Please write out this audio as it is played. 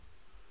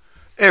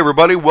Hey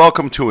everybody,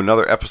 welcome to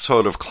another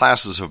episode of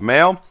Classes of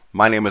Mail.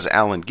 My name is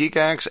Alan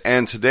Geekax,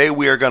 and today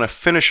we are going to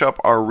finish up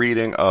our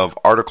reading of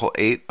Article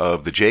 8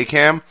 of the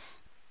JCAM.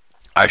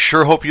 I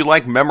sure hope you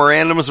like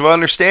memorandums of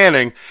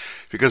understanding,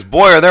 because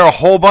boy are there a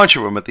whole bunch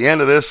of them at the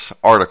end of this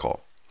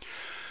article.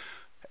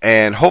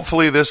 And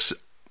hopefully this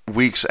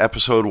week's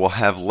episode will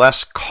have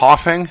less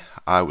coughing.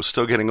 I was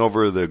still getting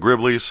over the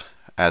gribblies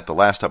at the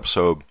last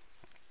episode,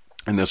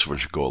 and this one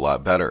should go a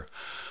lot better.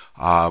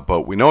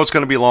 But we know it's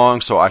going to be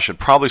long, so I should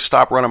probably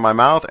stop running my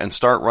mouth and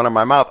start running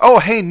my mouth. Oh,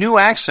 hey, new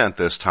accent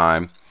this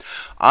time.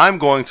 I'm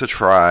going to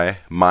try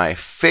my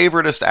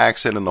favoriteest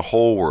accent in the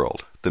whole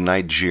world, the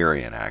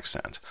Nigerian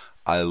accent.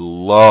 I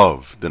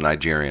love the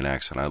Nigerian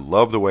accent. I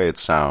love the way it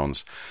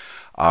sounds.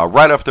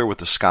 Right up there with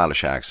the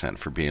Scottish accent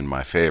for being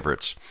my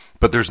favorites.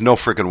 But there's no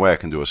freaking way I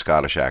can do a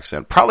Scottish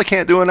accent. Probably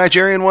can't do a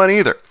Nigerian one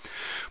either.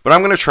 But I'm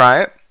going to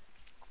try it.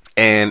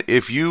 And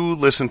if you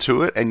listen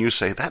to it and you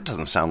say, that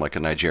doesn't sound like a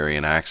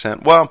Nigerian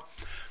accent, well,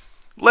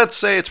 let's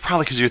say it's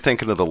probably because you're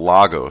thinking of the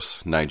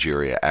Lagos,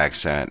 Nigeria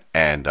accent,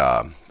 and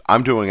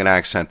I'm doing an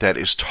accent that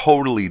is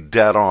totally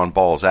dead-on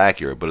balls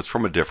accurate, but it's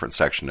from a different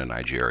section of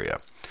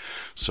Nigeria.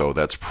 So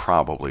that's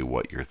probably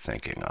what you're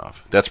thinking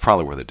of. That's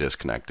probably where the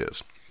disconnect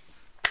is.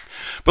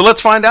 But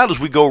let's find out as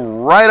we go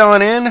right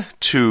on in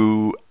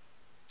to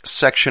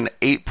Section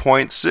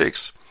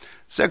 8.6.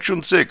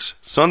 Section 6,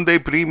 Sunday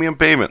Premium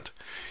Payment.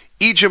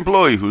 Each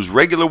employee whose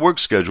regular work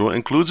schedule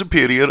includes a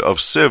period of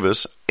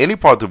service, any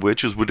part of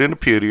which is within a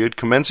period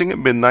commencing at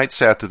midnight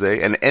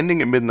Saturday and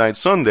ending at midnight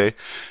Sunday,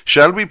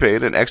 shall be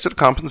paid an extra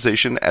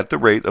compensation at the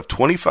rate of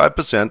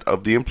 25%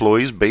 of the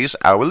employee's base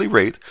hourly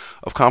rate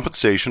of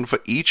compensation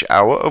for each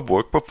hour of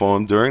work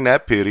performed during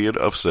that period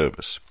of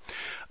service.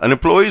 An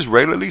employee's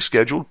regularly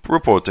scheduled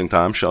reporting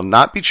time shall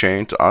not be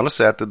changed on a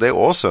Saturday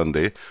or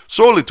Sunday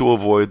solely to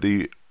avoid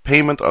the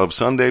payment of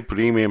Sunday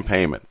premium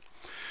payment.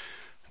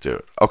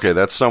 Dude, okay,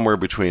 that's somewhere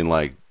between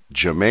like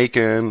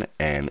Jamaican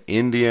and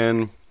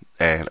Indian,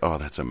 and oh,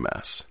 that's a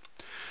mess.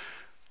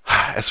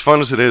 As fun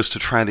as it is to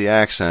try the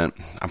accent,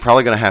 I'm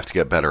probably going to have to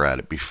get better at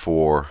it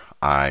before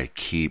I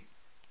keep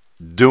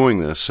doing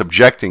this,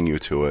 subjecting you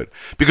to it,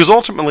 because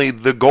ultimately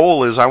the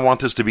goal is I want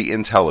this to be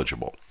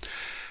intelligible.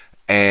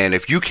 And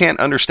if you can't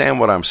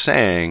understand what I'm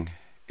saying,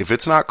 if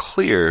it's not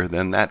clear,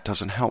 then that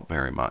doesn't help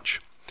very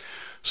much.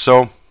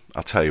 So,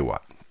 I'll tell you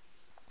what,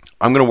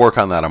 I'm going to work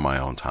on that on my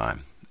own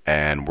time.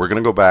 And we're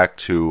going to go back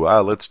to,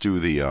 let's do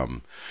the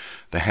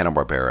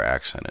Hanna-Barbera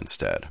accent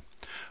instead.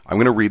 I'm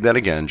going to read that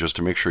again just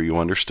to make sure you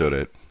understood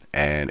it.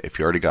 And if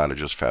you already got it,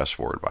 just fast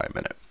forward by a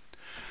minute.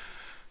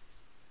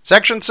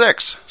 Section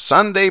 6,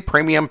 Sunday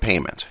Premium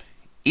Payment.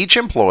 Each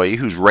employee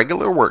whose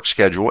regular work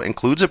schedule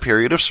includes a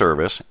period of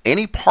service,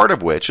 any part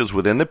of which is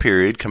within the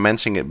period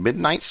commencing at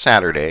midnight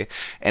Saturday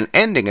and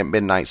ending at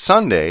midnight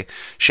Sunday,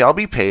 shall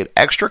be paid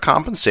extra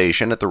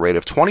compensation at the rate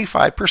of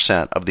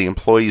 25% of the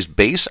employee's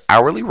base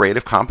hourly rate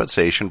of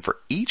compensation for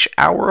each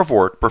hour of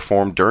work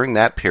performed during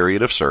that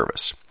period of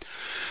service.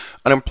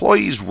 An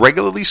employee's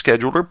regularly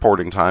scheduled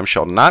reporting time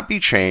shall not be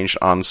changed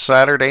on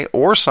Saturday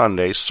or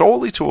Sunday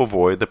solely to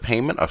avoid the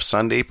payment of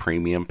Sunday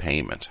premium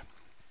payment.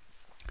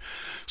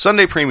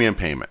 Sunday premium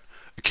payment.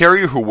 A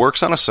carrier who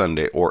works on a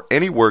Sunday or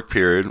any work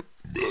period,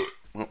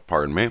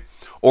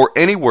 or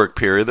any work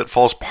period that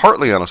falls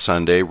partly on a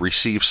Sunday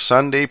receives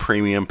Sunday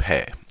premium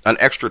pay, an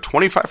extra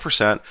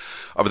 25%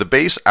 of the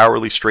base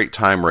hourly straight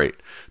time rate.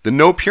 The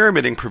no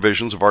pyramiding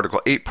provisions of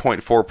Article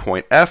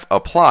 8.4.f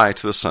apply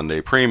to the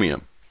Sunday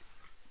premium.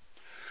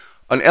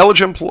 An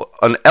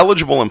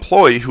eligible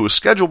employee who is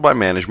scheduled by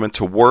management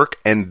to work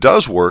and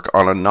does work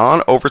on a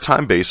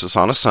non-overtime basis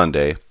on a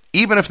Sunday,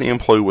 even if the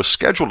employee was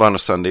scheduled on a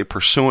Sunday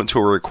pursuant to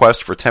a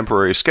request for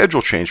temporary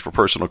schedule change for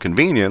personal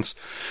convenience,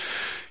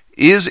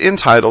 is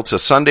entitled to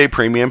Sunday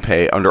premium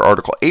pay under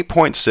Article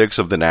 8.6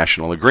 of the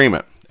National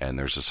Agreement. And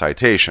there's a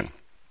citation.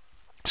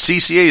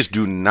 CCAs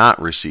do not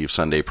receive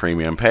Sunday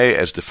premium pay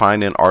as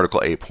defined in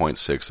Article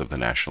 8.6 of the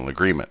National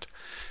Agreement.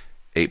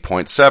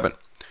 8.7.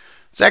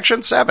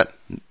 Section 7.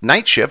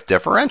 Night Shift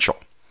Differential.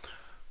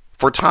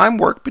 For time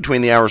worked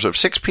between the hours of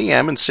 6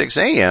 p.m. and 6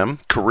 a.m.,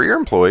 career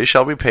employees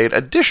shall be paid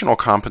additional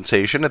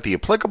compensation at the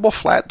applicable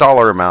flat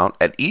dollar amount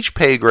at each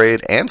pay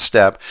grade and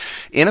step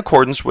in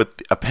accordance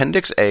with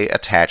Appendix A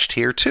attached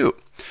hereto.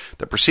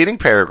 The preceding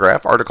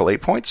paragraph, Article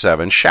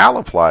 8.7, shall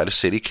apply to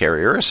city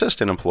carrier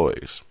assistant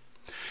employees.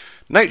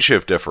 Night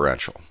shift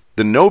differential.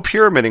 The no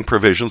pyramiding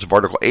provisions of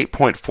Article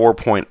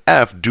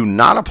 8.4.f do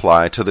not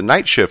apply to the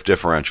night shift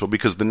differential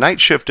because the night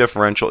shift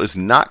differential is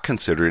not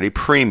considered a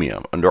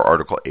premium under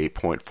Article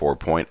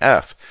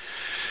 8.4.f.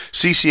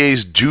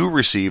 CCAs do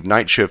receive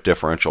night shift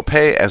differential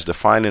pay as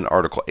defined in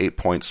Article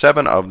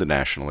 8.7 of the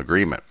National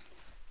Agreement.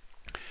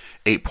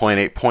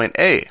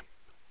 8.8.a.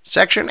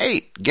 Section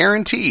 8.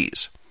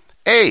 Guarantees.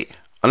 A.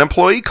 An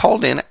employee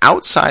called in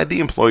outside the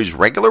employee's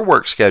regular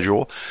work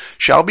schedule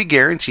shall be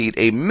guaranteed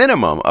a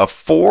minimum of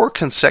 4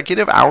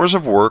 consecutive hours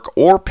of work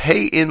or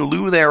pay in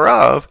lieu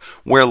thereof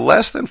where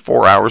less than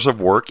 4 hours of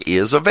work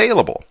is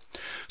available.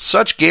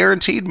 Such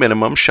guaranteed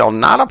minimum shall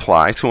not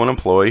apply to an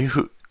employee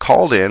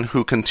called in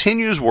who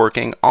continues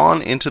working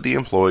on into the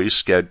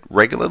employee's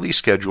regularly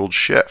scheduled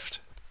shift.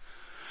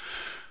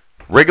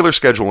 Regular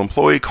schedule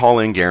employee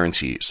call-in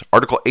guarantees.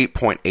 Article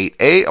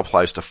 8.8a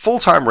applies to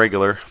full-time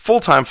regular,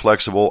 full-time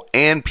flexible,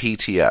 and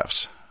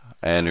PTFs.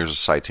 And there's a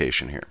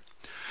citation here.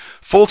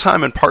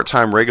 Full-time and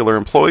part-time regular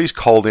employees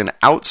called in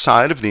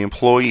outside of the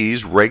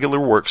employee's regular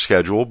work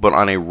schedule but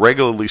on a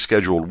regularly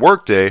scheduled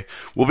workday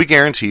will be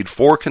guaranteed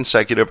 4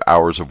 consecutive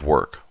hours of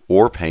work,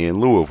 or pay in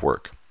lieu of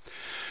work.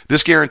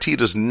 This guarantee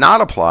does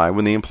not apply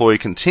when the employee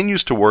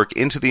continues to work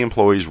into the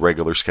employee's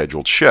regular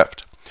scheduled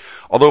shift.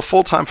 Although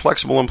full-time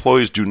flexible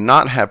employees do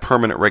not have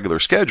permanent regular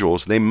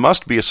schedules, they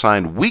must be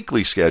assigned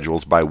weekly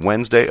schedules by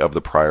Wednesday of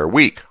the prior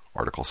week,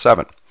 Article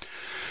 7.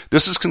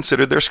 This is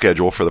considered their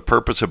schedule for the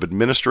purpose of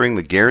administering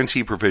the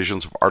guarantee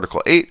provisions of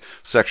Article 8,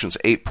 Sections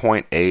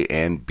 8.a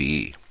and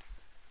b.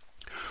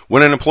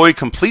 When an employee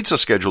completes a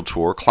scheduled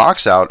tour,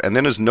 clocks out, and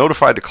then is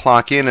notified to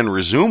clock in and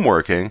resume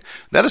working,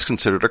 that is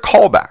considered a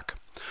callback.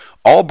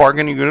 All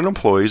bargaining unit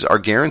employees are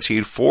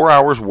guaranteed 4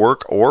 hours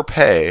work or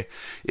pay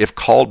if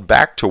called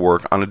back to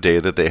work on a day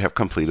that they have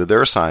completed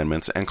their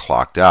assignments and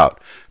clocked out.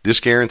 This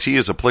guarantee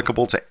is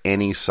applicable to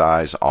any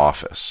size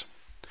office.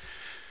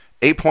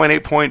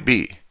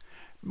 8.8.b.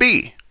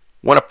 B.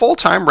 When a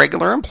full-time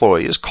regular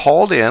employee is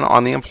called in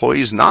on the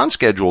employee's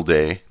non-scheduled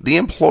day, the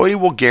employee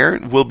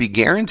will be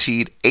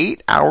guaranteed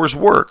 8 hours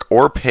work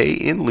or pay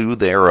in lieu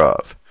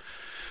thereof.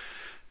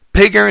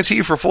 Pay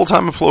guarantee for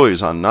full-time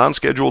employees on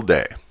non-scheduled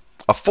day.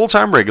 A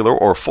full-time regular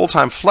or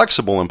full-time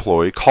flexible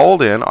employee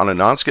called in on a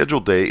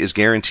non-scheduled day is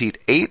guaranteed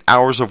 8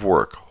 hours of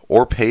work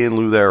or pay in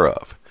lieu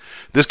thereof.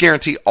 This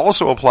guarantee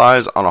also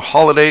applies on a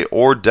holiday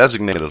or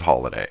designated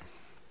holiday.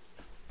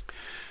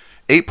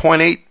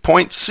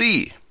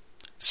 8.8.c.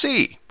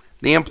 C.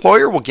 The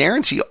employer will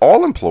guarantee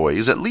all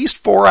employees at least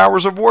 4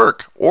 hours of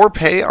work or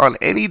pay on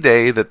any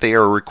day that they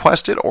are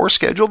requested or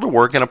scheduled to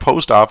work in a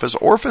post office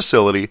or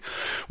facility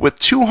with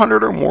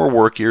 200 or more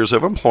work years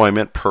of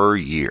employment per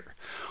year.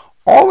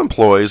 All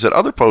employees at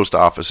other post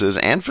offices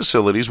and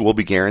facilities will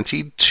be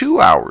guaranteed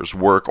 2 hours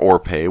work or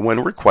pay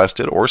when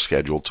requested or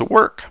scheduled to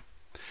work.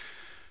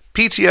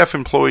 PTF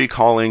employee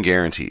call-in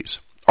guarantees.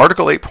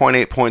 Article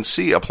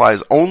 8.8.c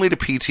applies only to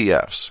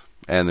PTFs,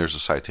 and there's a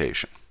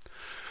citation.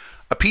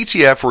 A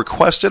PTF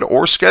requested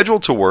or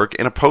scheduled to work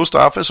in a post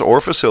office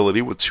or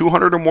facility with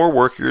 200 or more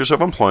work years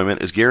of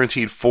employment is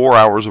guaranteed 4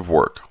 hours of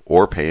work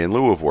or pay in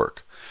lieu of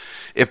work.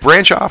 If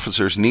branch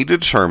officers need to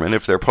determine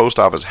if their post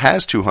office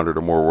has 200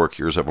 or more work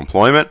years of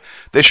employment,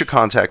 they should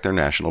contact their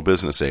national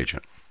business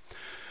agent.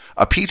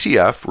 A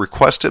PTF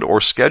requested or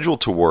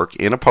scheduled to work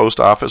in a post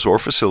office or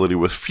facility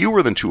with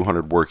fewer than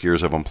 200 work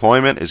years of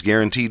employment is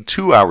guaranteed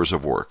 2 hours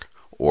of work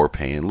or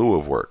pay in lieu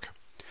of work.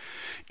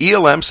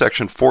 ELM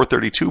Section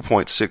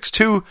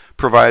 432.62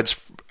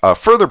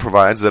 further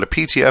provides that a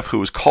PTF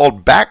who is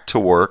called back to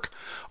work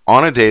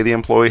on a day the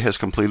employee has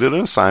completed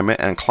an assignment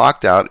and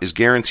clocked out is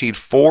guaranteed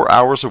 4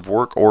 hours of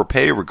work or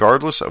pay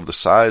regardless of the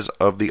size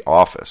of the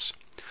office.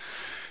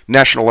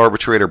 National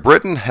Arbitrator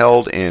Britain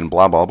held in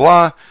blah blah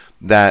blah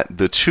that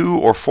the 2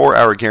 or 4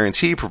 hour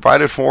guarantee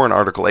provided for in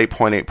Article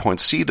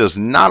 8.8.c does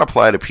not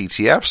apply to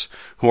PTFs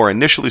who are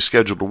initially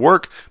scheduled to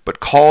work but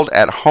called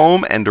at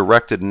home and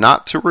directed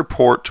not to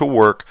report to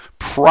work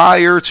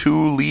prior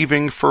to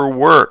leaving for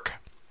work.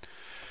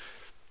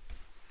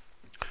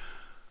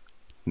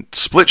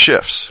 Split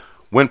shifts.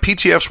 When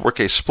PTFs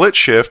work a split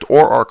shift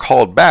or are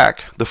called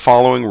back, the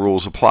following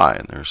rules apply,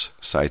 and there's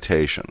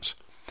citations.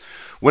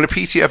 When a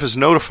PTF is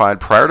notified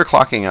prior to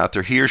clocking out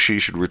that he or she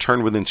should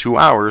return within 2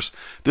 hours,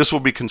 this will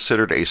be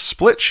considered a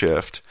split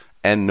shift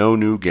and no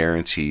new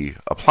guarantee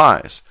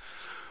applies.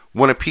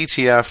 When a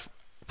PTF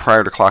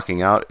prior to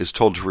clocking out is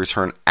told to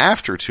return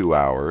after 2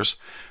 hours,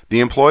 the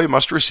employee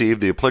must receive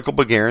the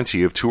applicable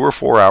guarantee of 2 or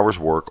 4 hours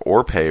work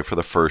or pay for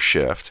the first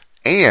shift,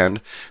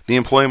 and the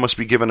employee must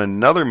be given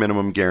another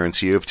minimum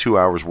guarantee of 2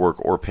 hours work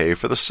or pay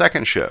for the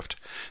second shift.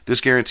 This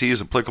guarantee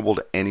is applicable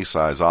to any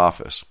size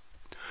office.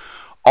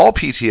 All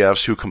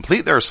PTFs who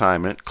complete their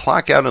assignment,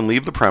 clock out and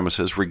leave the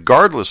premises,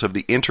 regardless of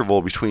the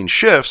interval between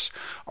shifts,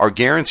 are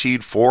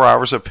guaranteed 4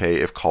 hours of pay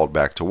if called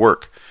back to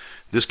work.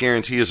 This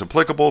guarantee is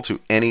applicable to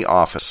any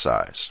office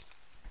size.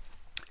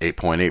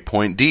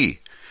 8.8.d.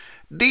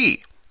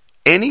 D.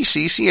 Any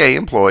CCA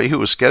employee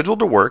who is scheduled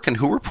to work and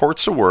who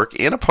reports to work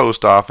in a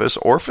post office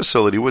or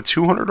facility with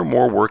 200 or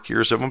more work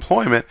years of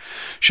employment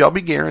shall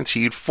be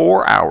guaranteed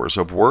 4 hours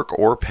of work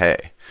or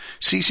pay.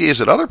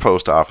 CCAs at other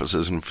post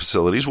offices and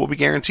facilities will be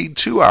guaranteed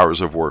 2 hours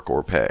of work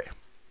or pay.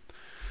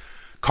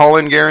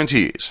 Call-in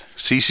guarantees.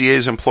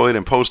 CCAs employed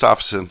in post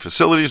offices and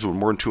facilities with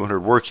more than 200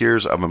 work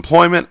years of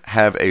employment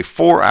have a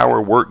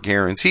 4-hour work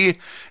guarantee,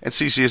 and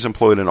CCAs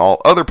employed in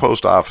all other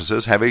post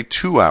offices have a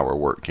 2-hour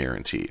work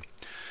guarantee.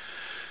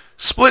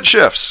 Split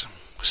shifts.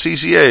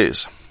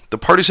 CCAs. The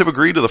parties have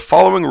agreed to the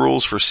following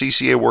rules for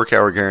CCA work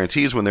hour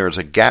guarantees when there is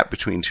a gap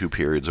between two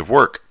periods of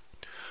work.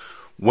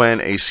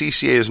 When a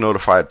CCA is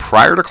notified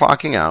prior to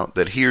clocking out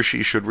that he or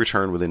she should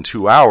return within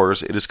 2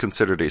 hours, it is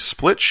considered a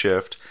split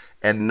shift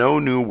and no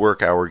new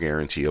work hour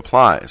guarantee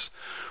applies.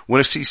 When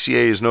a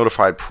CCA is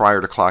notified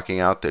prior to clocking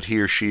out that he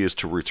or she is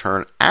to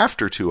return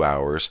after 2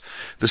 hours,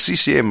 the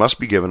CCA must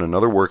be given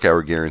another work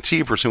hour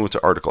guarantee pursuant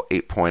to Article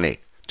 8.8,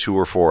 2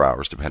 or 4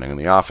 hours depending on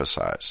the office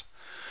size.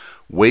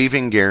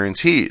 Waiving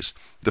guarantees.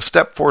 The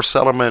Step 4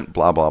 settlement,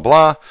 blah, blah,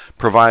 blah,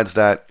 provides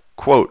that,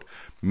 quote,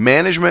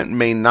 management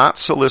may not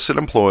solicit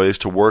employees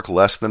to work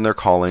less than their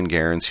call-in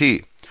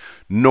guarantee,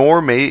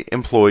 nor may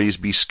employees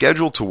be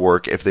scheduled to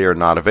work if they are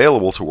not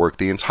available to work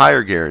the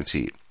entire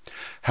guarantee.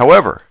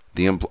 However,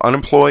 an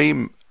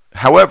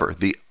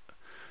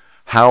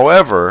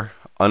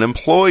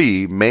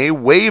employee may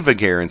waive a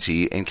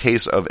guarantee in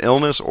case of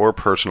illness or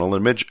personal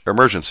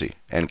emergency,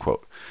 end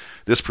quote.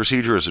 This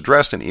procedure is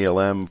addressed in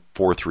ELM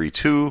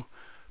 432.63.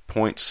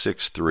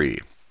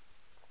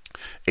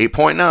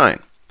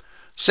 8.9.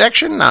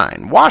 Section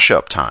 9.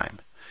 Wash-up time.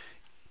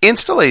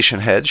 Installation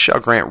heads shall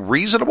grant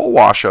reasonable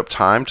wash-up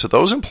time to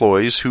those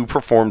employees who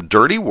perform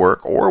dirty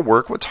work or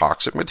work with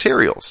toxic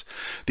materials.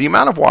 The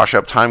amount of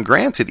wash-up time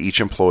granted each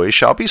employee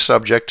shall be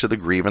subject to the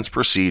grievance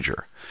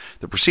procedure.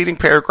 The preceding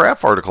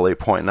paragraph, Article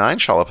 8.9,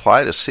 shall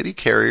apply to city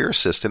carrier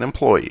assistant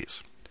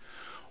employees.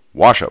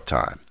 Wash-up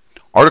time.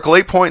 Article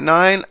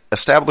 8.9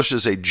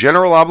 establishes a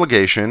general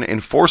obligation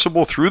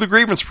enforceable through the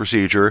grievance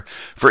procedure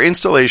for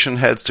installation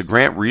heads to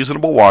grant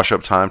reasonable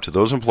wash-up time to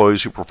those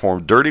employees who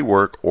perform dirty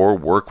work or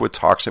work with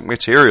toxic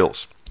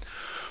materials.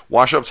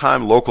 Wash-up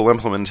time local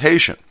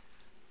implementation.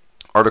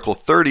 Article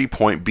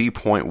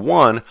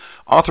 30.B.1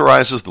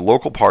 authorizes the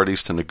local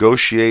parties to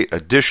negotiate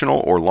additional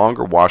or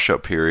longer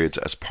wash-up periods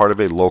as part of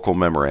a local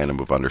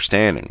memorandum of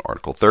understanding.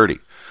 Article 30.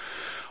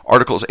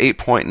 Articles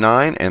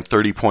 8.9 and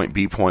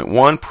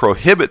 30.B.1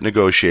 prohibit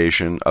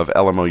negotiation of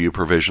LMOU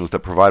provisions that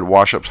provide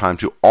wash-up time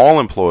to all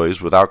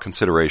employees without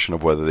consideration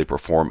of whether they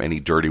perform any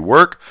dirty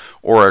work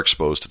or are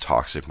exposed to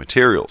toxic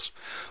materials.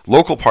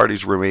 Local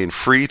parties remain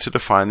free to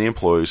define the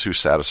employees who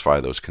satisfy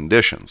those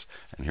conditions.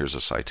 And here's a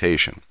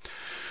citation.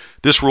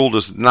 This rule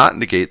does not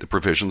negate the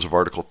provisions of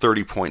Article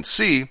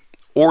 30.C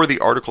or the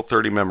Article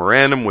 30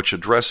 Memorandum, which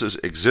addresses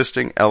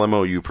existing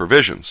LMOU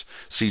provisions.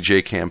 See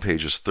JCAM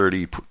pages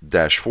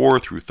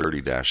 30-4 through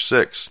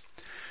 30-6.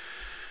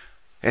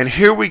 And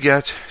here we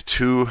get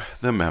to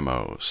the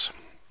memos.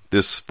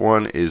 This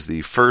one is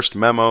the first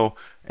memo,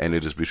 and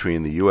it is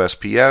between the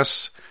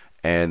USPS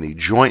and the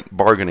Joint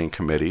Bargaining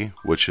Committee,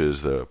 which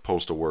is the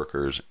Postal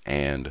Workers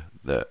and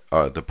the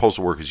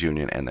Postal Workers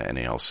Union and the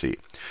NALC,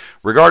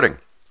 regarding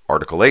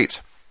Article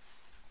 8.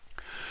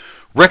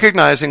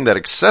 Recognizing that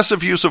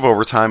excessive use of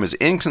overtime is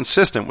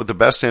inconsistent with the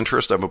best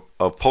interest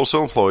of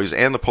postal employees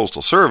and the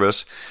Postal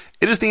Service,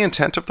 it is the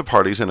intent of the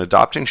parties in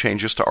adopting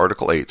changes to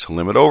Article 8 to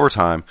limit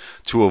overtime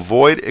to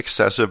avoid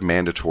excessive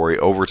mandatory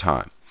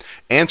overtime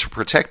and to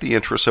protect the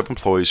interests of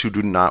employees who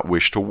do not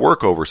wish to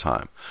work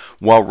overtime,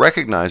 while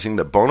recognizing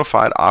that bona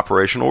fide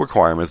operational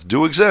requirements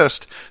do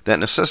exist that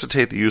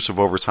necessitate the use of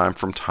overtime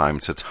from time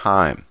to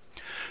time.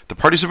 The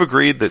parties have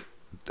agreed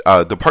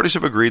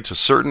to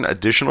certain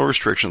additional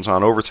restrictions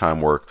on overtime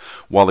work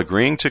while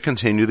agreeing to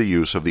continue the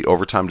use of the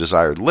overtime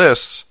desired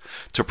lists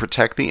to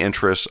protect the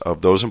interests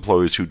of those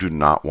employees who do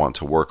not want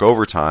to work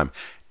overtime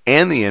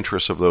and the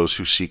interests of those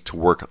who seek to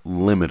work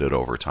limited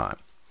overtime.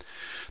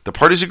 The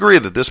parties agree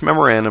that this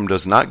memorandum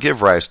does not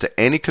give rise to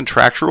any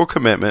contractual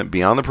commitment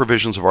beyond the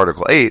provisions of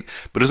Article 8,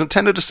 but is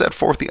intended to set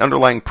forth the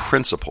underlying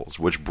principles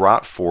which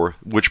brought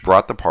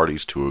the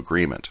parties to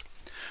agreement.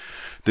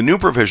 The new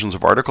provisions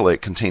of Article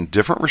 8 contain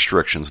different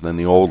restrictions than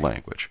the old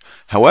language.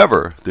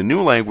 However, the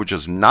new language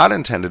is not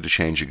intended to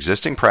change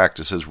existing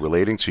practices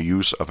relating to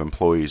use of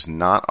employees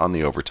not on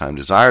the overtime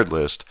desired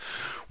list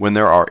when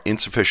there are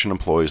insufficient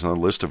employees on the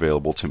list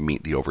available to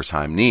meet the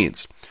overtime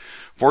needs.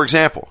 For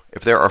example,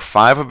 if there are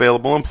 5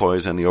 available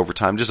employees on the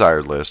overtime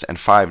desired list and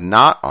 5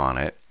 not on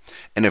it,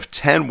 and if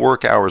 10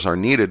 work hours are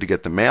needed to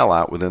get the mail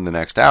out within the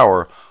next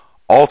hour,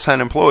 all 10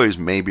 employees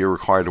may be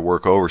required to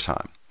work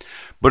overtime.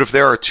 But if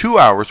there are 2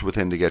 hours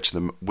within which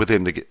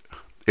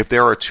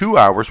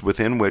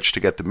to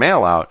get the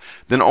mail out,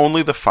 then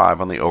only the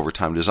 5 on the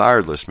overtime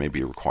desired list may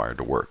be required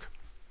to work.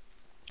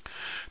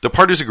 The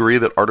parties agree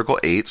that Article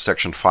 8,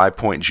 Section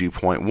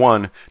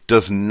 5.G.1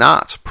 does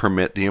not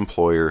permit the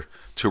employer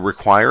to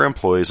require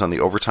employees on the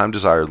overtime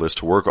desired list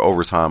to work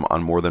overtime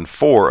on more than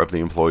 4 of the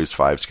employee's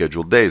 5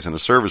 scheduled days in a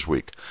service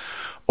week,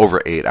 over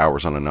 8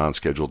 hours on a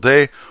non-scheduled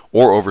day,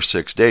 or over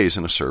 6 days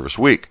in a service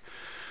week.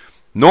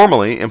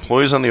 Normally,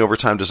 employees on the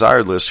overtime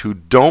desired list who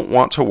don't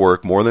want to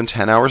work more than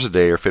 10 hours a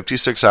day or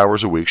 56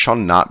 hours a week shall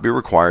not be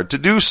required to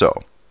do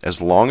so,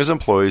 as long as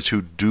employees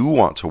who do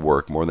want to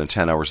work more than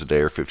 10 hours a day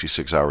or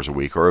 56 hours a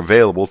week are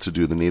available to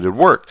do the needed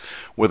work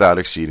without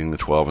exceeding the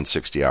 12 and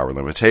 60-hour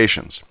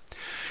limitations.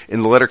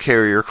 In the letter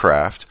carrier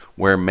craft,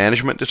 where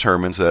management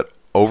determines that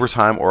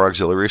overtime or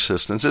auxiliary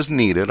assistance is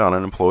needed on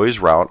an employee's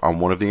route on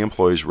one of the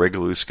employee's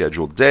regularly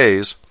scheduled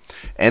days,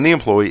 and the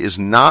employee is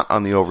not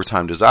on the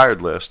overtime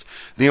desired list,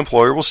 the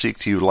employer will seek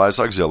to utilize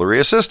auxiliary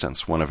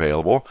assistance when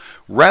available,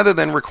 rather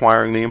than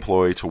requiring the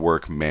employee to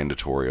work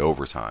mandatory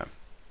overtime.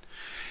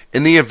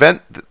 In the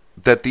event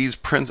that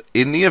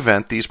in the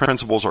event these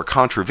principles are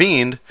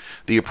contravened,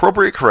 the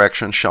appropriate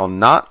correction shall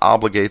not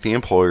obligate the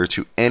employer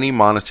to any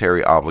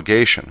monetary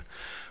obligation,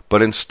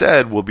 but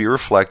instead will be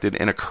reflected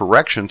in a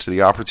correction to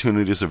the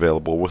opportunities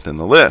available within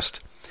the list.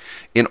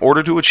 In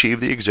order to achieve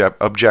the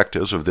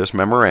objectives of this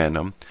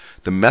memorandum,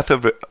 the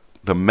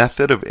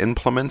method of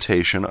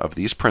implementation of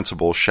these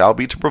principles shall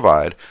be to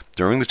provide,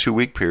 during the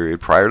 2-week period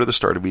prior to the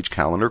start of each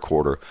calendar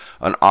quarter,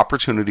 an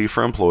opportunity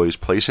for employees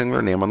placing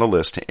their name on the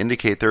list to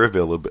indicate their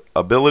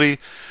ability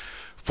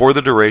for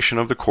the duration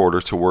of the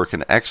quarter to work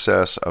in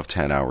excess of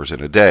 10 hours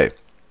in a day.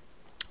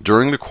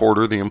 During the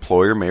quarter, the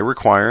employer may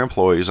require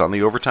employees on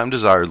the overtime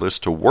desired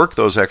list to work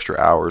those extra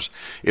hours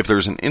if there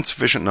is an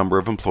insufficient number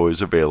of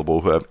employees available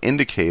who have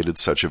indicated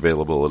such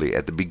availability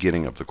at the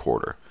beginning of the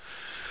quarter.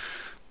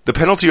 The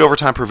penalty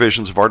overtime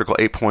provisions of Article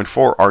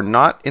 8.4 are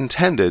not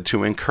intended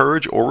to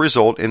encourage or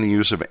result in the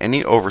use of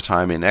any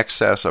overtime in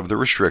excess of the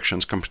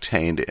restrictions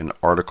contained in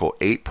Article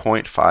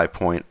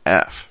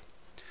 8.5.f.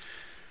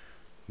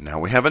 Now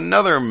we have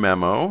another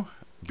memo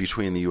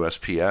between the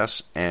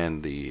USPS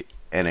and the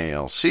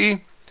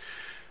NALC.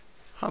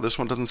 This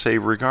one doesn't say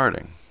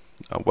regarding.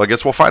 Well, I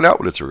guess we'll find out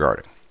what it's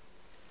regarding.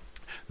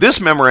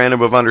 This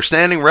memorandum of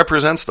understanding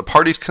represents the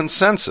parties'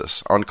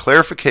 consensus on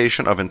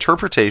clarification of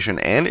interpretation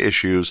and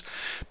issues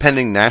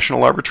pending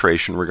national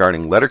arbitration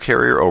regarding letter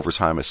carrier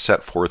overtime as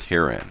set forth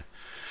herein.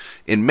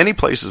 In many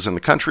places in the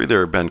country,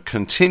 there have been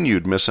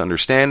continued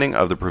misunderstanding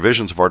of the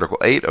provisions of Article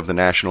 8 of the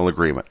National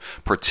Agreement,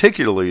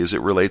 particularly as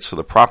it relates to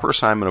the proper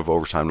assignment of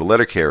overtime to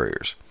letter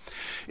carriers.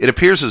 It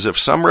appears as if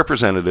some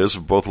representatives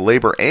of both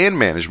labor and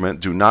management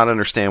do not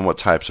understand what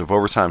types of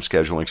overtime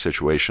scheduling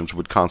situations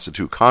would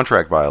constitute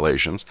contract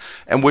violations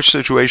and which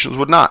situations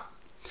would not.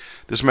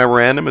 This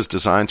memorandum is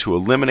designed to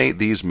eliminate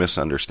these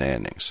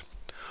misunderstandings.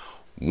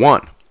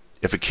 1.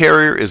 If a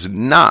carrier is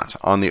not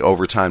on the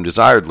overtime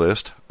desired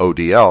list,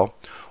 ODL,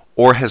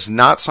 or has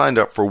not signed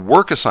up for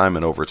work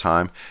assignment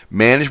overtime,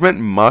 management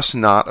must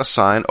not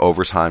assign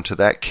overtime to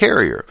that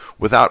carrier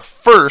without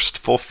first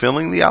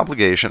fulfilling the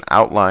obligation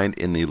outlined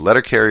in the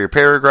letter carrier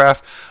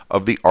paragraph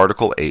of the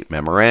Article 8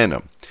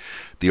 memorandum.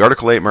 The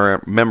Article 8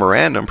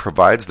 memorandum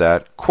provides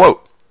that,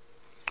 quote,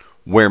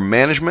 where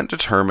management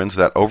determines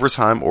that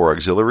overtime or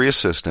auxiliary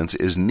assistance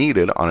is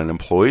needed on an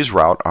employee's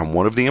route on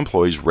one of the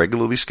employee's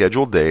regularly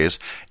scheduled days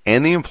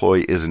and the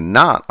employee is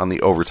not on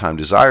the overtime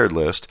desired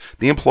list,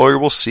 the employer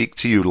will seek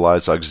to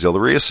utilize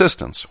auxiliary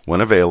assistance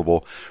when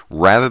available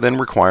rather than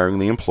requiring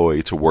the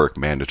employee to work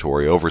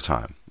mandatory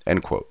overtime.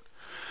 End quote.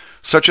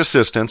 Such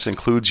assistance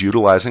includes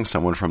utilizing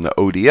someone from the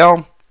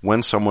ODL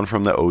when someone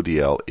from the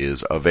ODL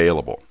is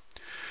available.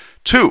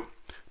 2.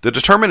 The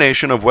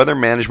determination of whether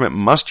management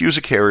must use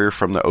a carrier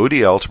from the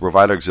ODL to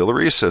provide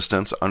auxiliary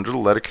assistance under the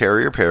letter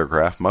carrier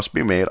paragraph must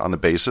be made on the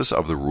basis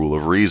of the rule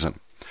of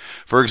reason.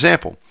 For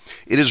example,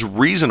 it is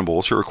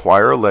reasonable to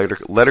require a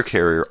letter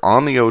carrier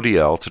on the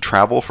ODL to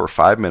travel for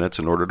 5 minutes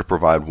in order to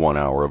provide 1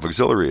 hour of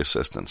auxiliary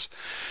assistance.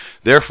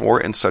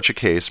 Therefore, in such a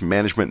case,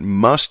 management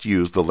must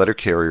use the letter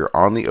carrier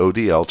on the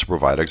ODL to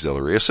provide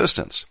auxiliary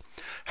assistance.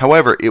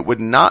 However, it would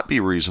not be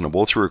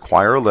reasonable to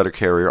require a letter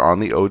carrier on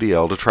the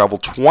ODL to travel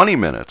 20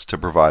 minutes to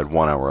provide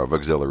 1 hour of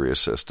auxiliary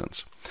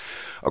assistance.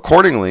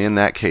 Accordingly, in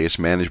that case,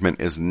 management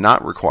is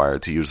not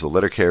required to use the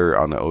letter carrier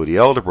on the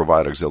ODL to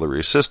provide auxiliary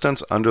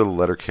assistance under the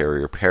letter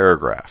carrier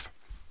paragraph.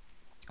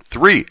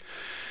 3.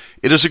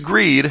 It is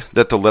agreed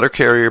that the letter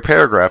carrier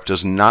paragraph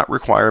does not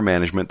require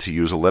management to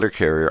use a letter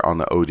carrier on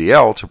the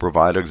ODL to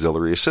provide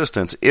auxiliary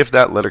assistance if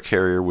that letter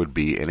carrier would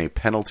be in a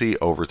penalty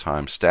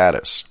overtime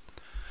status.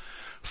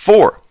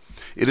 4.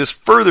 It is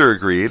further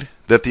agreed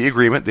that the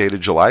agreement dated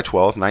July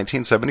 12,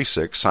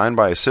 1976, signed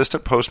by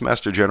Assistant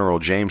Postmaster General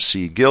James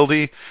C.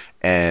 Gildy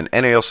and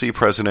NALC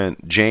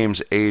President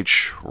James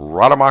H.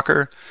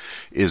 Rademacher,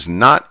 is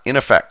not in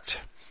effect.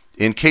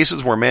 In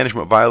cases where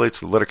management violates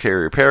the letter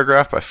carrier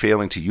paragraph by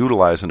failing to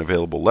utilize an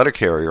available letter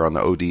carrier on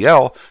the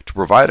ODL to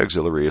provide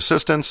auxiliary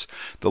assistance,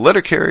 the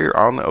letter carrier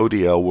on the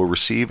ODL will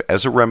receive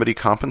as a remedy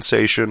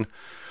compensation.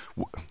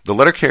 The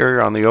letter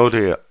carrier on the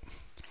ODL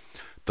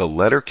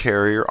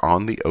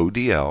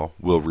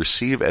will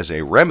receive as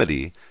a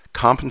remedy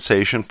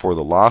compensation for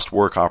the lost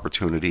work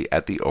opportunity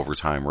at the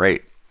overtime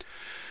rate.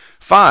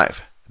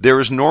 5. There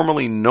is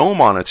normally no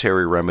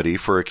monetary remedy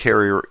for a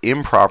carrier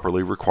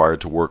improperly required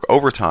to work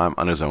overtime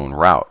on his own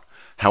route.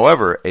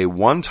 However, on a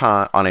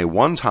one-time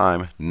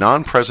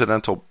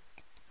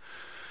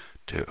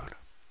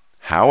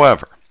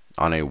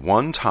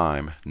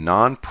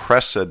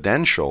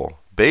non-precedential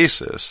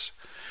basis,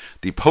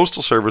 the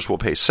Postal Service will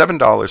pay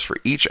 $7 for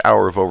each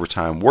hour of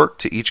overtime work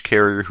to each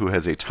carrier who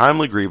has a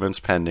timely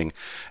grievance pending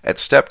at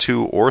Step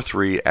 2 or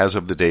 3 as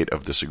of the date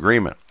of this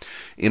agreement.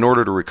 In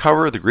order to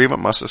recover, the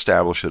grievant must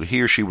establish that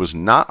he or she was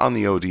not on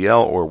the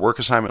ODL or work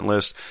assignment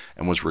list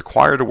and was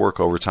required to work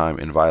overtime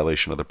in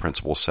violation of the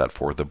principles set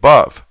forth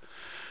above.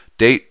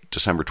 Date,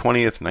 December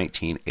 20th,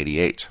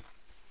 1988.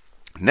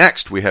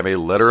 Next, we have a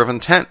letter of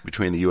intent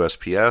between the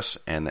USPS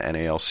and the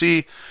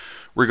NALC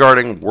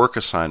regarding work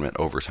assignment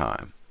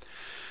overtime.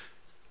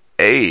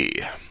 A.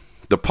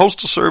 The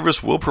Postal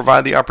Service will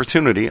provide the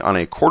opportunity on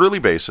a quarterly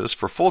basis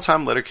for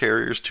full-time letter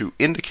carriers to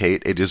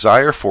indicate a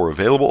desire for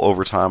available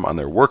overtime on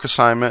their work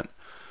assignment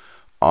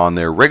on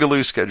their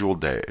regularly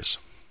scheduled days.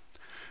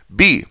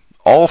 B.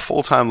 All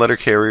full-time letter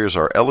carriers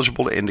are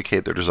eligible to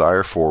indicate their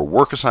desire for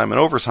work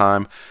assignment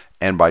overtime,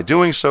 and by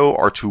doing so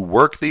are to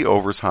work the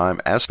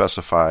overtime as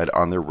specified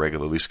on their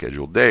regularly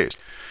scheduled days.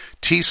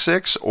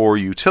 T6 or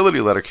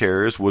utility letter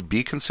carriers would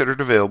be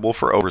considered available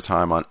for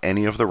overtime on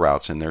any of the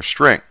routes in their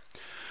string.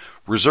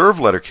 Reserve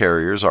letter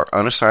carriers are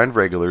unassigned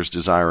regulars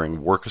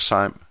desiring work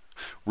assignment.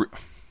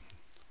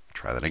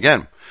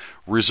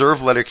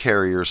 Reserve letter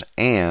carriers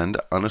and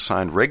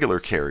unassigned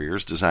regular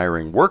carriers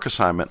desiring work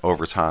assignment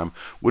overtime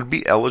would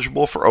be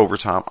eligible for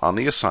overtime on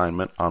the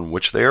assignment on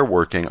which they are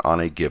working on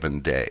a given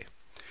day.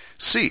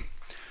 C.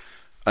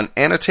 An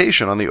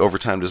annotation on the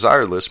overtime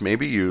desired list may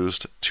be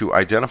used to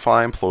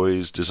identify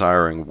employees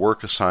desiring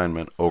work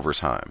assignment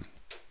overtime.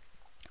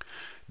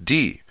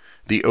 D.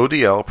 The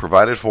ODL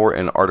provided for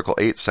in Article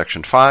 8,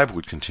 Section 5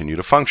 would continue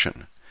to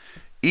function.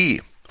 E.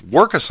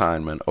 Work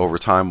assignment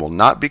overtime will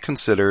not be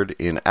considered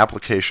in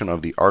application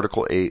of the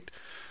Article 8,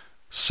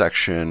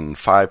 Section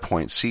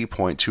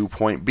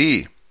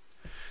 5.C.2.B.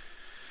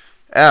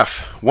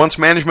 F. Once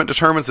management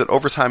determines that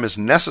overtime is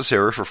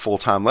necessary for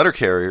full-time letter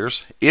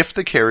carriers, if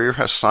the carrier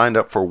has signed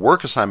up for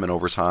work assignment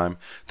overtime,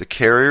 the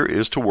carrier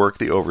is to work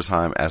the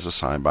overtime as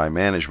assigned by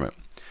management.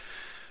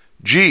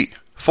 G.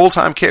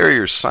 Full-time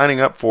carriers signing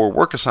up for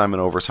work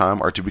assignment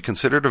overtime are to be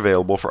considered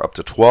available for up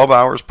to 12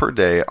 hours per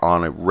day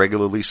on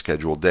regularly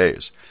scheduled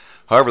days.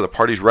 However, the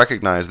parties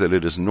recognize that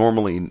it is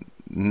normally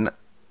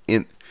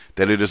in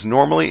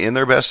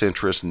their best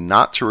interest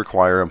not to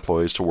require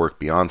employees to work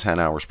beyond 10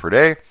 hours per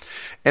day,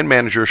 and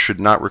managers should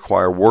not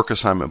require work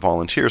assignment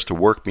volunteers to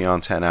work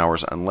beyond 10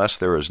 hours unless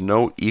there is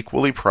no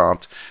equally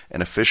prompt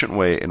and efficient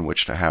way in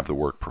which to have the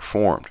work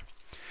performed.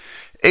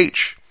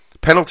 H.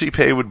 Penalty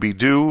pay would be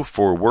due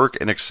for work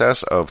in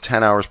excess of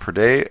 10 hours per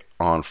day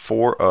on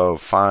 4 of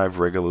 5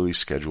 regularly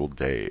scheduled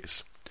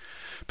days.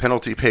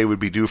 Penalty pay would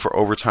be due for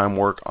overtime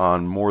work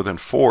on more than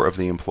 4 of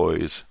the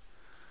employees'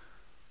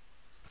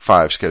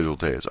 5 scheduled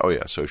days. Oh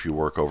yeah, so if you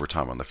work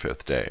overtime on the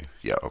 5th day.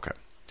 Yeah, okay.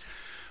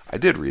 I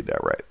did read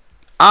that right.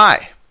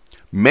 I.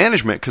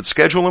 Management could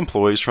schedule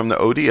employees from the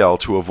ODL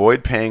to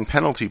avoid paying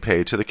penalty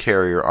pay to the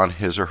carrier on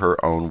his or her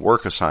own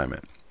work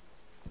assignment.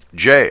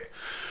 J.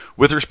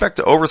 With respect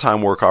to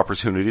overtime work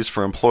opportunities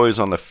for employees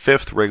on the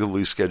 5th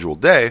regularly scheduled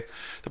day,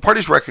 the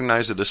parties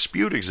recognize a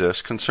dispute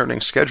exists concerning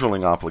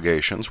scheduling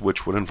obligations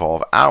which would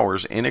involve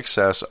hours in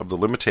excess of the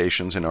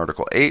limitations in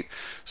Article 8,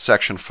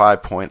 Section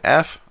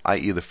 5.F,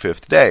 i.e. the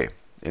 5th day,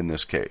 in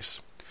this case.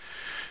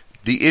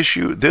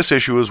 This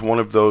issue is one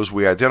of those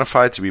we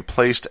identified to be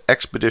placed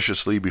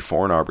expeditiously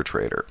before an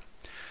arbitrator.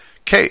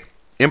 K.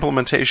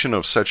 Implementation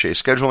of such a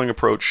scheduling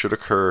approach should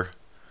occur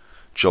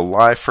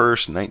July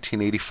 1st,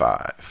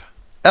 1985.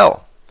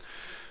 L.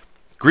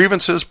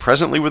 Grievances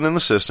presently within the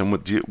system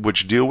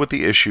which deal with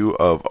the issue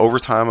of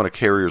overtime on a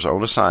carrier's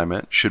own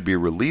assignment should be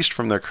released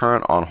from their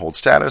current on-hold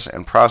status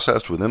and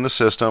processed within the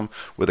system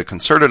with a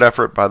concerted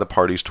effort by the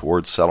parties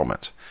towards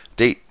settlement.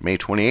 Date, May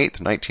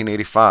 28,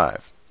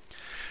 1985.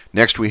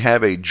 Next, we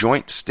have a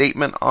joint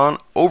statement on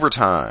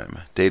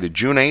overtime, dated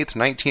June 8,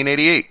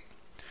 1988.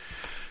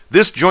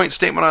 This joint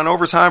statement on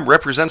overtime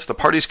represents the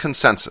parties'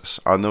 consensus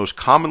on those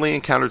commonly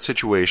encountered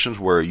situations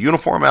where a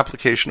uniform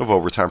application of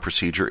overtime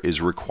procedure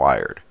is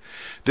required.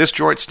 This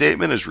joint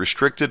statement is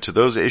restricted to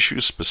those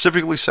issues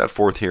specifically set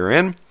forth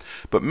herein,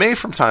 but may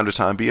from time to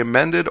time be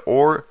amended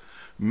or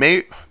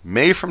may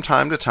from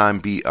time to time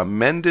be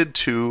amended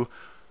to.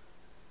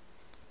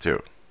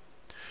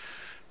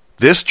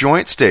 This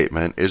joint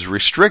statement is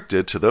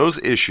restricted to those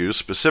issues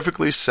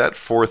specifically set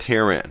forth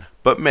herein,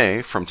 but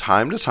may, from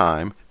time to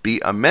time, be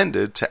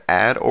amended to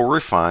add or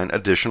refine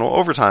additional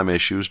overtime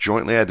issues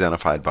jointly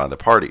identified by the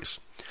parties.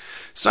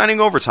 Signing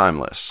overtime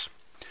lists.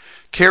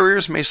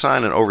 Carriers may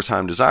sign an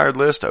overtime desired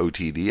list,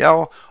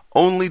 OTDL,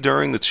 only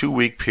during the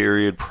 2-week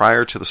period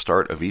prior to the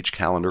start of each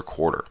calendar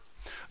quarter.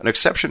 An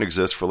exception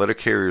exists for letter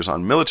carriers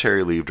on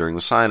military leave during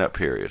the sign-up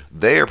period.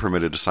 They are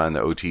permitted to sign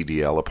the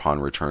OTDL upon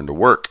return to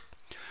work.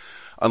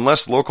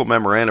 Unless local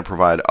memoranda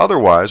provide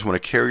otherwise, when a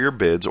carrier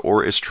bids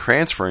or is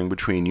transferring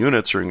between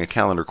units during a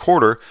calendar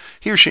quarter,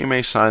 he or she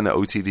may sign the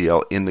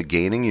OTDL in the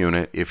gaining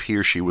unit if he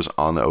or she was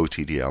on the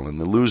OTDL in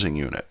the losing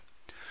unit.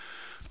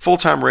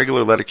 Full-time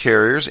regular letter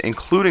carriers,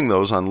 including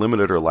those on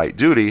limited or light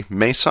duty,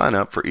 may sign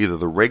up for either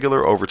the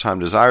regular overtime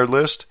desired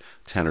list,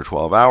 10 or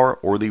 12 hour,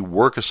 or the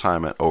work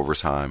assignment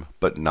overtime,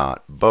 but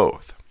not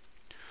both.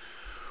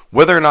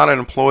 Whether or not an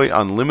employee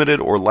on limited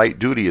or light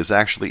duty is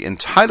actually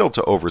entitled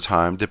to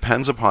overtime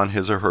depends upon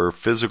his or her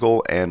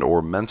physical and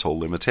or mental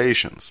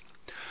limitations.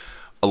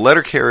 A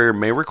letter carrier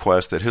may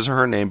request that his or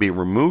her name be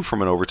removed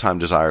from an overtime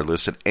desired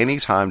list at any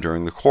time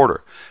during the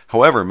quarter.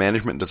 However,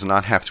 management does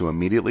not have to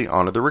immediately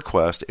honor the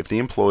request if the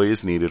employee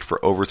is needed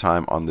for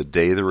overtime on the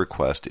day the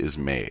request is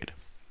made.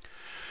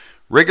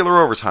 Regular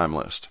overtime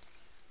list.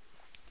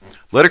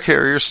 Letter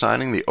carriers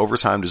signing the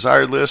overtime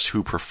desired list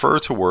who prefer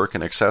to work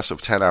in excess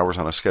of 10 hours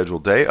on a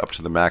scheduled day up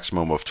to the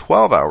maximum of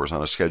 12 hours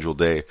on a scheduled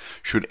day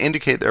should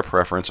indicate their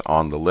preference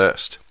on the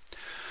list.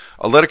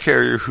 A letter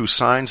carrier who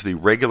signs the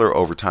regular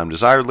overtime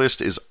desired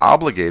list is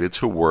obligated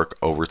to work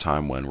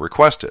overtime when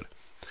requested.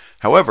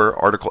 However,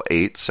 Article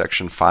 8,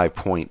 Section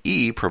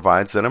 5.e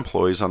provides that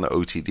employees on the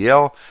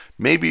OTDL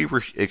may be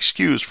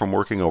excused from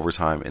working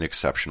overtime in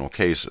exceptional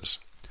cases.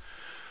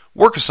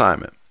 Work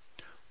assignment.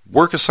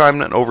 Work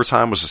assignment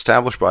overtime was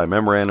established by a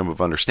Memorandum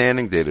of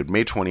Understanding dated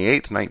May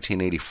 28,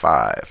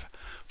 1985.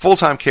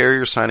 Full-time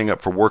carriers signing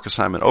up for work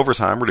assignment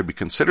overtime were to be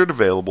considered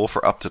available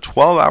for up to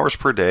 12 hours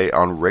per day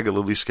on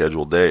regularly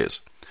scheduled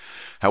days.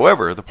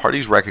 However, the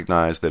parties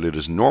recognize that it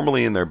is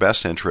normally in their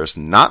best interest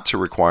not to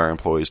require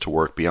employees to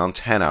work beyond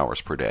 10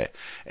 hours per day,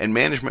 and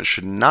management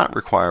should not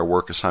require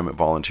work assignment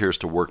volunteers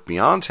to work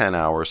beyond 10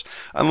 hours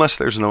unless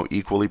there's no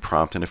equally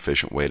prompt and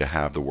efficient way to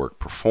have the work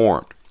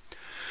performed.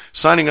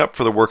 Signing up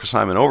for the work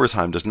assignment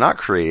overtime does not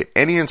create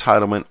any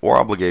entitlement or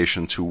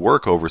obligation to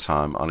work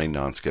overtime on a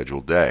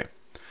non-scheduled day.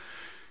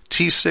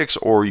 T6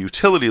 or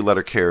utility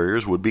letter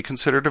carriers would be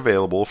considered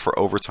available for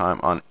overtime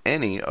on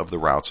any of the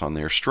routes on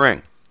their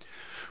string.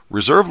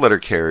 Reserve letter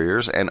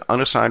carriers and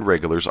unassigned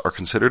regulars are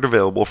considered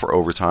available for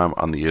overtime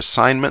on the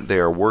assignment they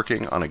are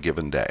working on a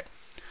given day.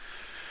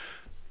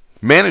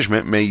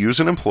 Management may use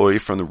an employee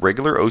from the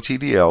regular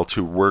OTDL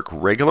to work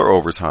regular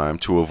overtime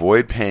to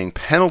avoid paying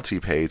penalty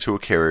pay to a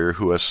carrier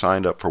who has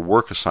signed up for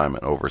work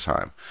assignment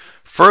overtime.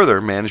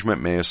 Further,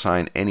 management may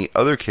assign any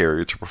other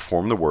carrier to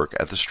perform the work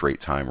at the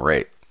straight time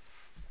rate.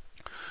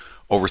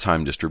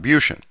 Overtime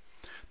distribution.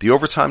 The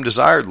overtime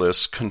desired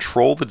lists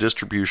control the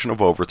distribution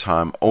of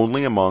overtime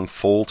only among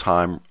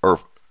full-time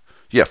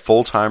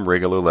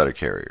regular letter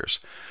carriers.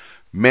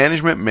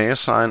 Management may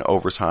assign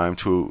overtime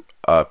to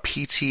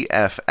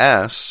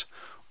PTFS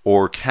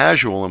or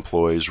casual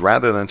employees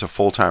rather than to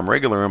full-time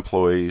regular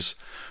employees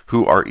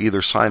who are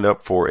either signed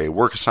up for a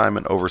work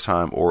assignment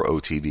overtime or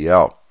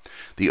OTDL.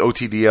 The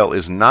OTDL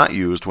is not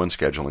used when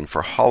scheduling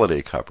for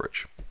holiday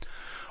coverage.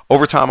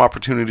 Overtime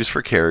opportunities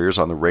for carriers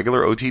on the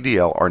regular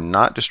OTDL are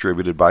not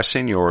distributed by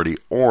seniority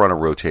or on a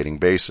rotating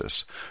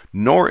basis,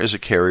 nor is a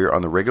carrier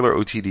on the regular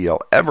OTDL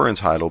ever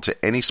entitled to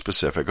any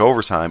specific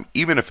overtime,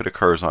 even if it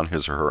occurs on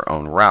his or her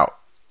own route.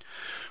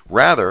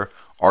 Rather,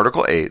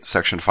 Article 8,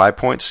 Section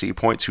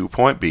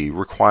 5.c.2.b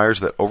requires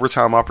that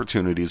overtime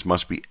opportunities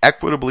must be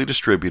equitably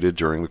distributed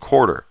during the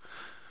quarter.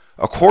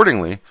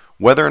 Accordingly,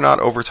 whether or not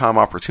overtime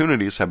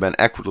opportunities have been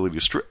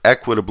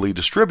equitably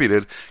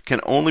distributed can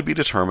only be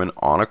determined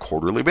on a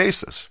quarterly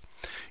basis.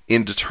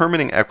 In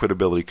determining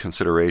equitability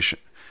consideration,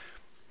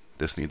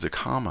 this needs a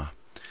comma.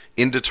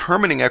 In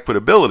determining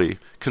equitability,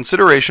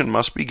 consideration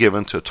must be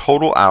given to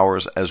total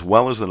hours as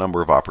well as the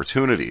number of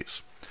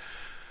opportunities.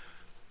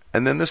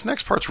 And then this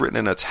next part's written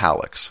in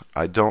italics.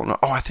 I don't know.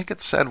 Oh, I think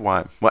it said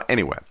why. Well,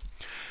 anyway.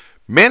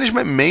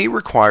 Management may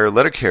require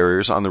letter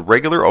carriers on the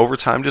regular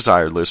overtime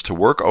desired list to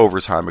work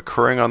overtime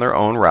occurring on their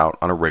own route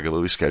on a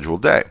regularly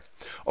scheduled day.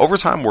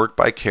 Overtime worked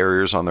by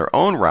carriers on their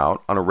own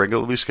route on a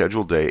regularly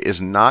scheduled day is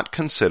not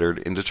considered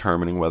in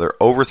determining whether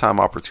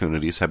overtime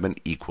opportunities have been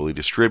equally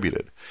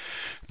distributed.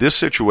 This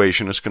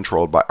situation is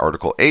controlled by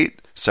Article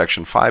 8,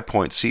 Section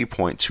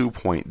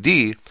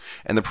 5.c.2.d,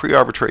 and the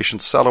pre-arbitration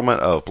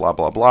settlement of blah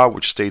blah blah,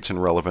 which states in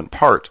relevant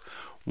part.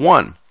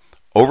 1.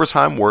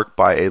 Overtime work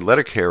by a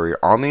letter carrier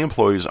on the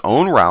employee's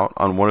own route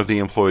on one of the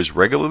employee's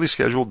regularly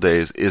scheduled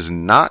days is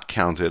not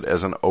counted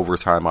as an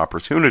overtime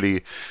opportunity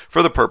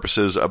for the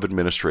purposes of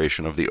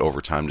administration of the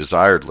overtime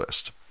desired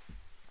list.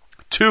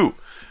 2.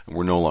 And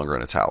we're no longer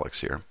in italics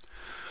here.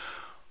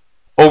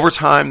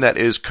 Overtime that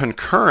is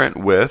concurrent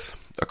with,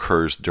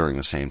 occurs during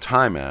the same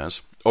time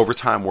as,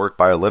 overtime work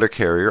by a letter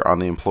carrier on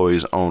the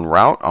employee's own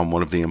route on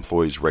one of the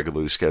employee's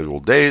regularly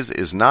scheduled days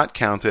is not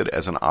counted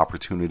as an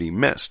opportunity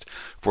missed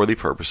for the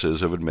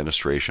purposes of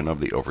administration of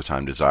the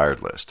overtime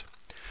desired list.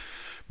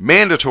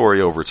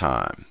 Mandatory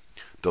overtime.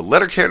 The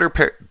letter carrier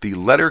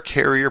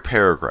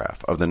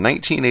paragraph of the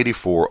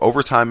 1984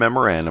 Overtime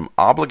Memorandum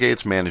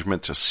obligates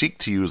management to seek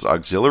to use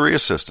auxiliary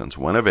assistance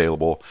when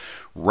available,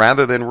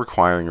 rather than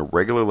requiring a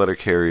regular letter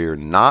carrier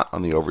not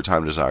on the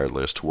overtime desired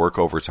list to work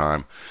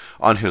overtime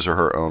on his or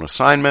her own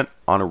assignment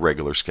on a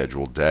regular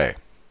scheduled day.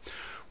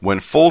 When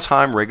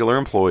full-time regular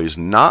employees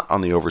not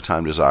on the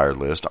overtime desired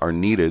list are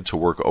needed to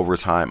work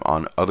overtime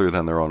on other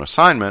than their own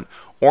assignment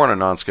or on a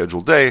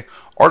non-scheduled day,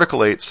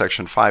 Article 8,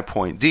 Section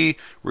 5.d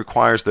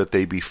requires that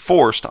they be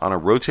forced on a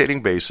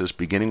rotating basis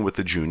beginning with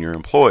the junior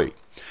employee.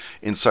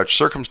 In such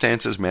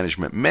circumstances,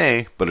 management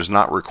may, but is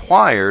not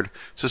required,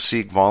 to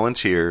seek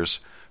volunteers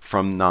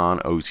from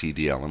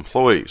non-OTDL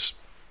employees.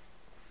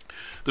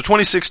 The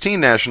 2016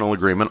 National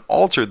Agreement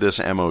altered this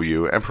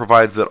MOU and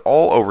provides that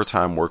all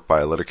overtime work by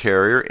a letter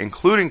carrier,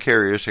 including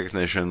carrier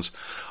technicians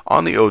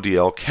on the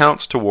ODL,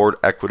 counts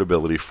toward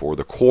equitability for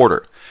the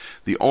quarter.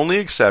 The only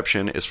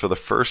exception is for the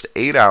first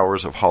 8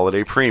 hours of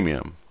holiday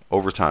premium,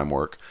 overtime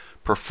work,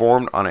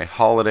 performed on a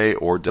holiday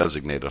or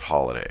designated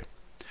holiday.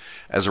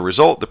 As a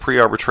result, the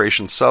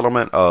pre-arbitration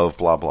settlement of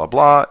blah blah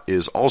blah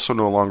is also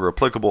no longer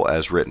applicable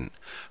as written.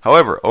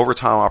 However,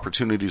 overtime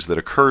opportunities that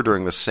occur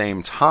during the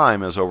same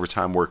time as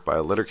overtime work by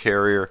a letter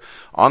carrier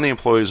on the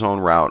employee's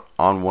own route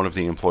on one of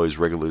the employee's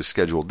regularly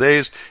scheduled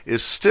days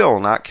is still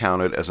not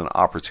counted as an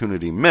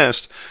opportunity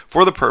missed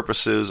for the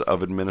purposes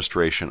of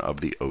administration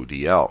of the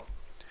ODL.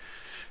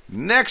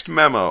 Next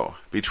memo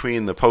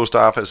between the Post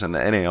Office and the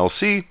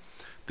NALC.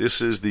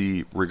 This is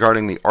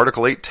regarding the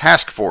Article 8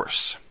 Task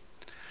Force.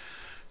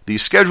 The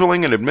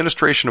scheduling and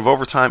administration of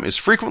overtime is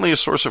frequently a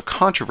source of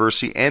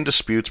controversy and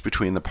disputes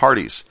between the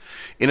parties.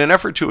 In an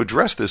effort to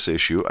address this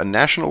issue, a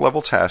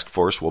national-level task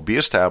force will be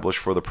established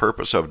for the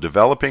purpose of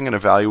developing and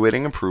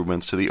evaluating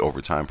improvements to the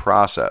overtime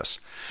process.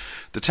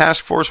 The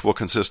task force will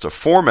consist of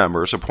 4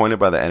 members appointed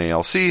by the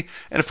NALC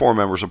and 4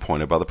 members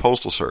appointed by the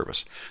Postal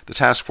Service. The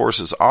task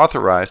force is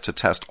authorized to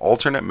test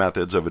alternate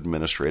methods of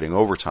administering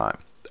overtime.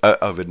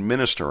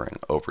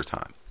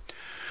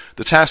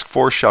 The task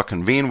force shall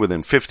convene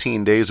within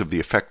 15 days of the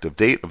effective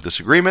date of this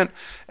agreement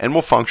and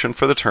will function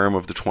for the term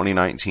of the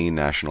 2019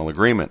 National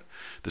Agreement.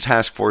 The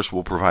task force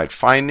will provide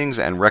findings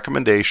and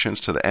recommendations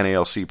to the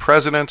NALC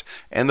President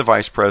and the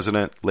Vice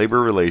President,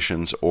 Labor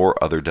Relations,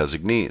 or other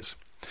designees.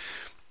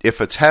 If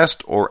a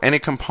test or any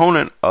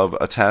component of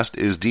a test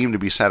is deemed to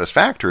be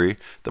satisfactory,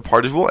 the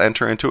parties will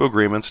enter into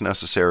agreements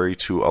necessary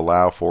to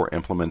allow for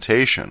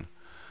implementation.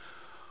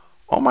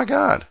 Oh my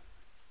God.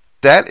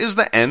 That is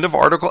the end of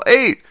Article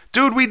 8.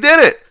 Dude, we did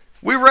it!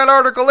 We read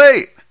Article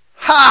 8!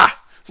 Ha!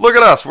 Look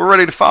at us, we're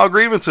ready to file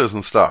grievances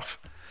and stuff.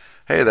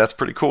 Hey, that's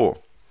pretty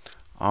cool.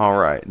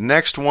 Alright,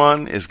 next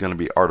one is going to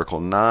be Article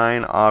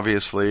 9,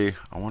 obviously.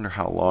 I wonder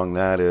how long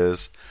that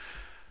is.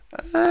 I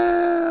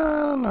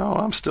don't know,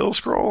 I'm still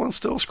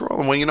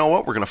scrolling. Well, you know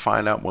what? We're going to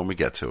find out when we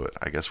get to it.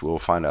 I guess we'll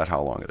find out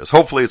how long it is.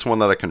 Hopefully it's one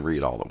that I can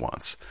read all at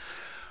once.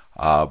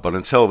 But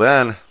until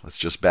then, let's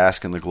just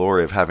bask in the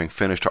glory of having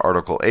finished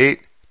Article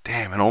 8.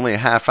 Damn, in only a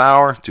half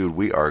hour? Dude,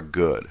 we are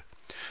good.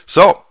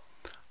 So,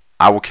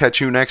 I will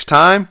catch you next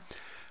time.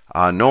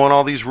 Knowing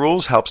all these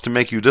rules helps to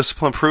make you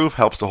discipline-proof,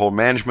 helps to hold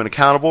management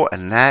accountable,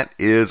 and that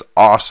is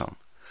awesome.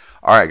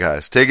 All right,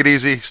 guys, take it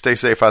easy. Stay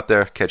safe out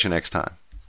there. Catch you next time.